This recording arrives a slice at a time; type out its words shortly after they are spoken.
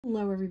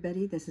Hello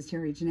everybody, this is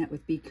Terry Jeanette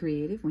with Be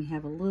Creative. We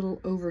have a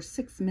little over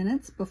 6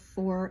 minutes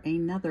before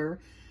another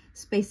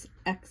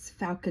SpaceX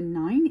Falcon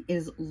 9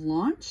 is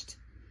launched.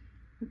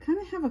 We kind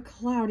of have a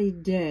cloudy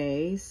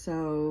day,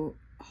 so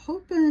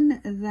hoping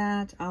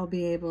that I'll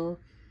be able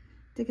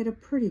to get a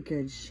pretty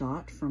good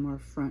shot from our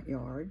front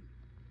yard.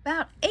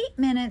 About 8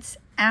 minutes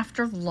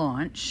after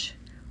launch,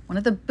 one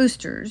of the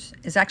boosters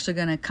is actually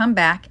going to come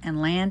back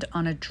and land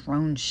on a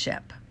drone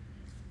ship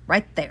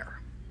right there.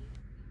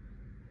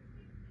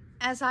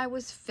 As I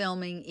was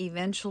filming,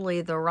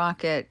 eventually the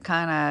rocket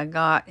kind of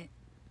got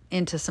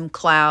into some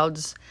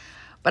clouds,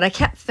 but I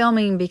kept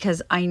filming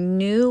because I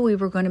knew we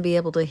were going to be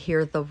able to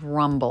hear the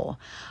rumble.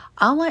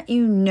 I'll let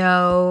you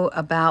know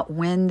about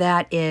when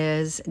that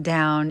is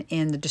down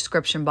in the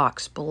description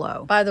box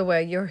below. By the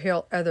way, you'll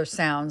hear other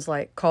sounds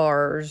like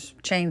cars,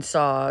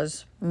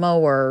 chainsaws,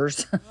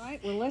 mowers. All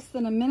right, we're less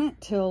than a minute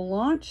till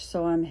launch,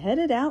 so I'm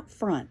headed out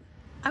front.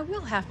 I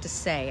will have to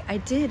say, I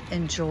did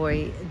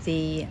enjoy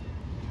the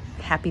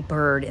happy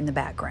bird in the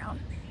background.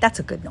 That's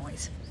a good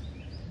noise.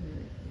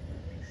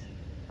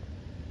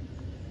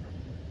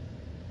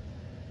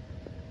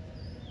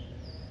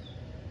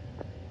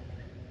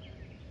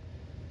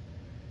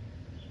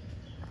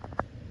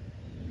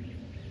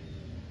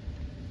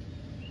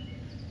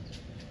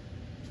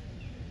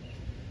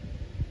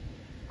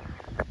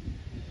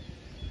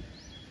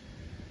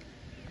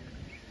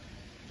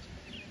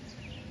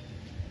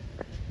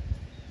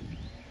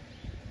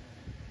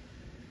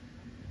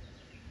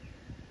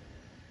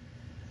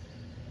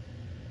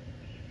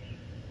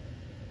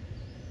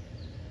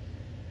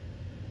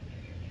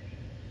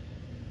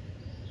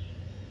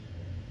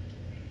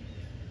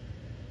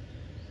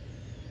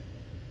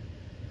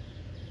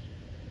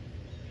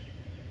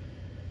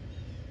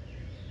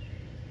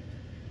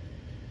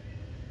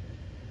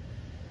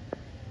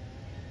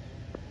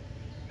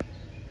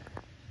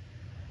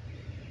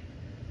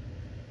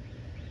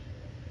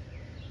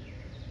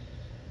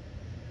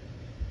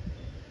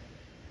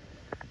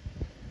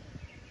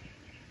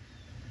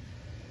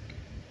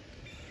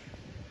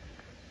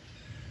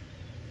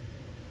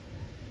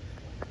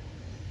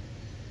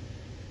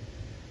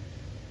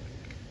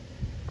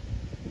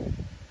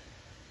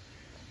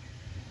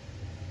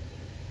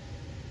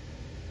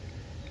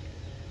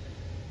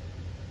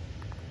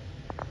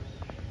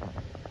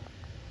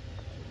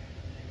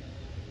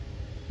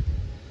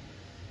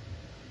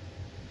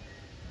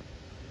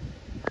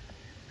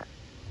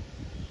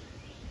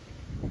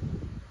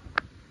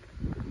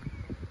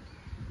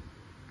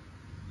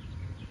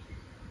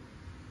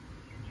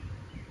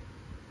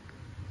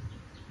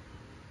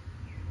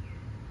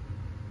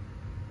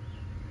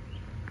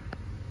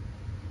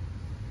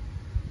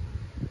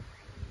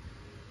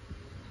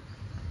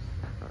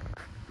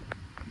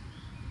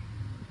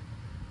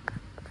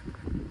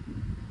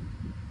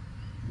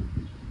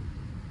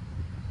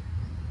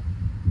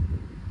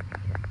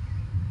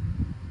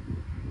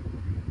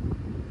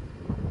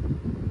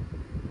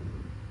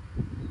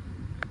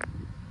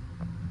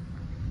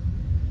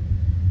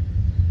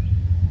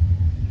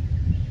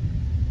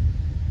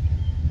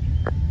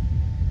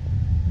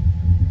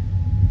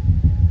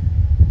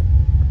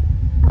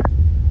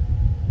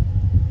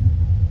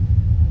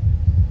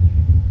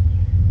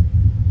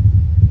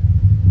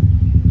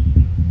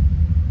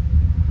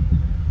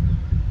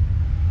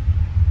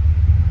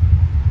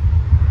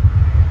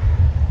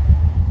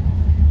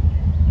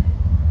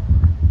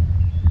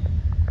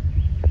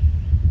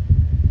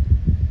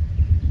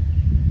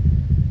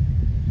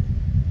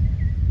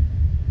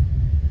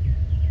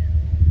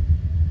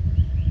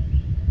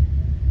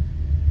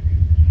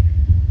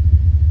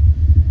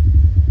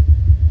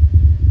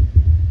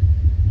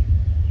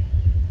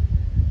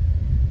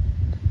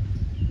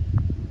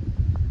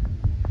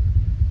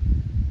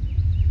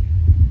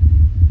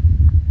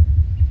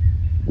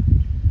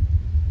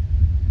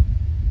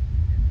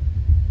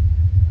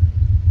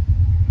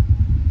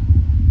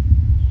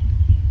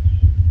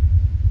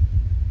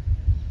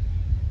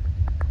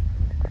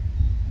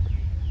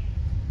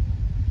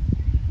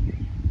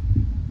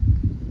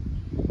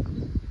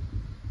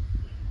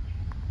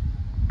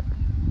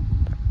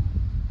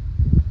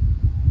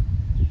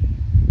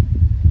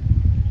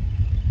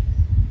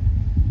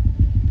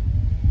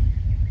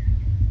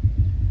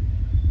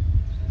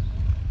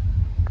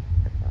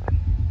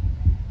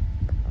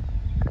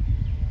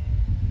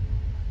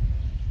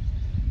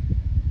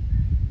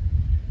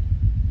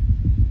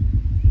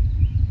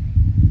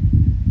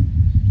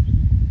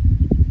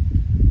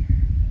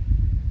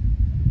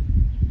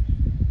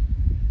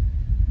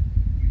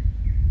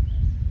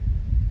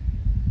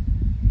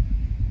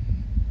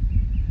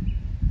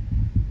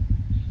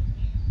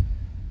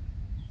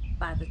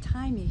 By the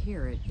time you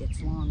hear it,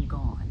 it's long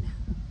gone.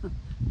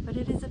 But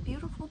it is a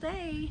beautiful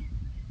day.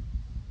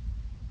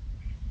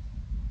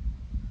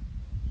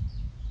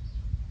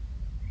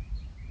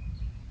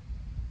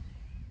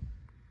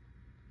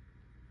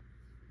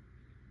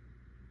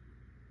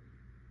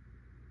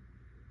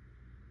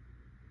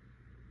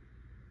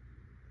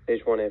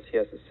 Stage 1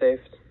 FTS is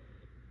saved,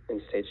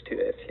 and Stage 2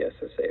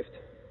 FTS is saved.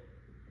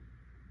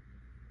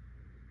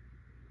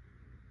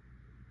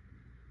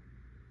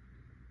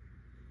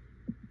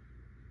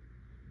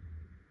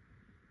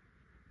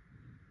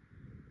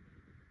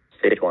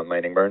 Stage 1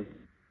 landing burn.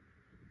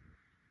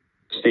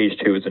 Stage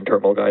 2 is in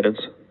terminal guidance.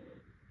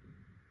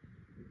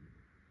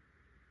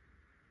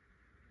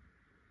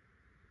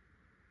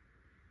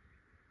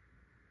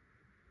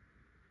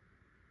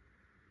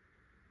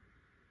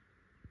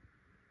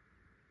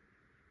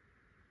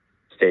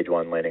 Stage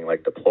 1 landing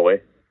leg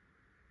deploy.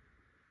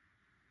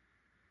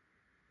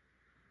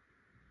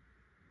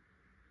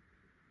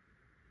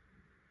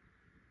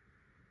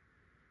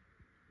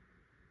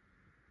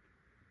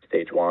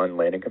 Stage 1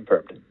 landing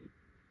confirmed.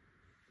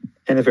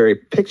 And a very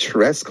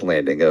picturesque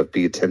landing of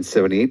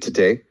B-1078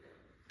 today,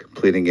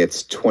 completing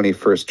its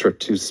 21st trip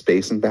to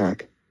space and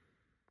back.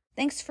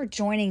 Thanks for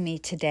joining me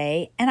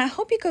today, and I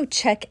hope you go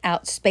check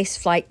out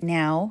Spaceflight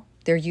Now,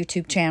 their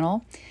YouTube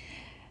channel.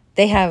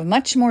 They have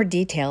much more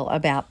detail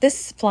about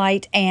this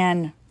flight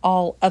and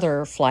all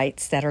other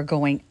flights that are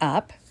going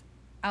up.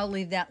 I'll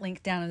leave that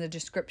link down in the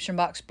description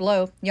box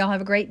below. Y'all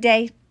have a great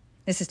day.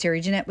 This is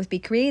Terry Jeanette with Be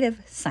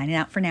Creative, signing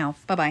out for now.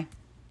 Bye-bye.